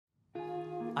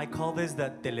I call this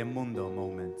the Telemundo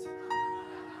moment.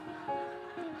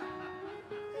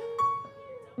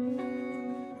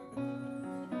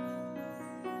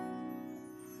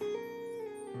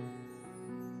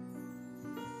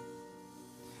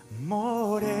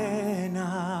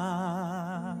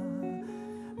 Morena,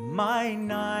 my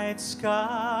night sky,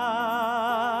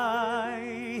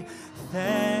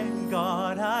 thank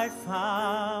God I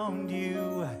found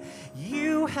you.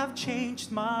 You have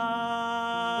changed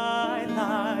my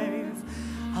life.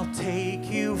 I'll take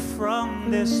you from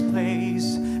this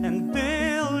place and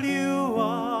build you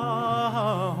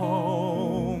a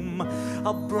home.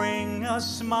 I'll bring a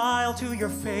smile to your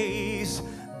face.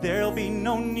 There'll be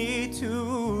no need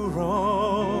to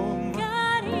roam.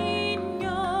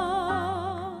 Cariño,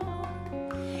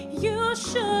 you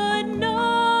should know.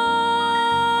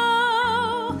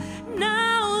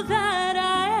 Now that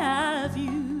I have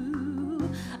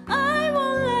you, I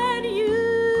won't let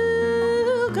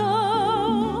you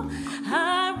go.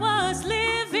 I was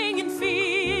living in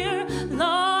fear,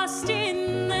 lost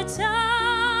in the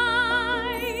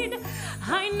tide.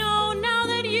 I know now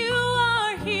that you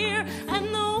are here, and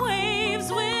the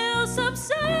waves will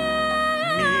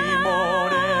subside. Mi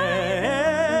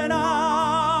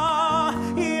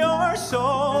morena, you're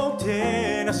soaked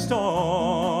in a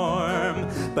storm,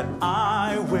 but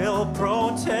I will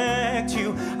protect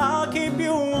you. I'll keep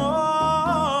you warm.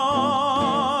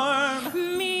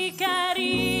 Mi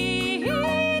cariño,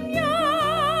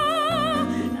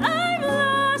 I'm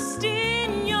lost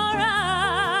in your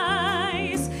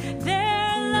eyes.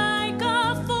 They're like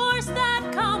a force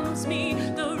that calms me.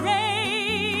 The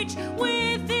rage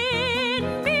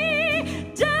within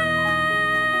me dies.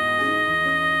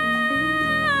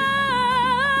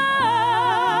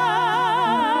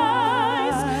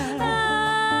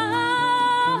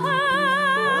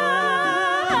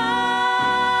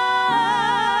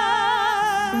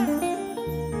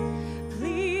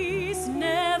 Please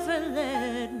never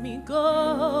let me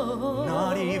go.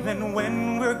 Not even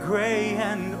when we're gray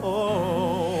and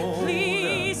old.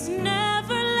 Please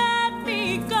never let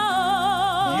me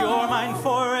go. You're mine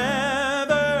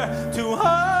forever to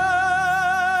hold.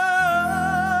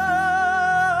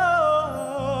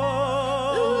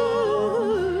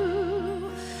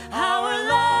 Ooh, our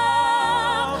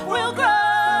love will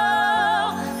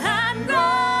grow and grow.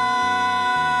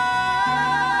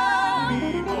 Mi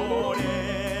Mi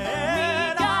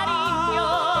morena, cariño,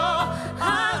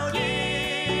 I'll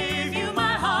give you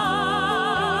my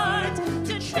heart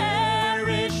to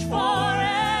cherish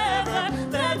forever.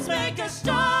 Let's make a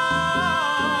start.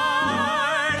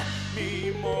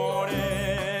 mi Mi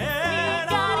morena,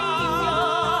 cariño,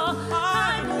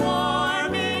 I'm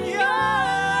warm in your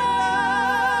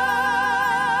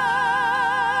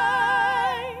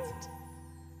light.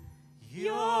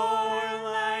 You're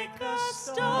like a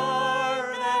star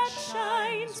that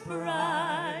shines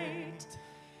bright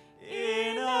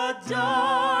in a dark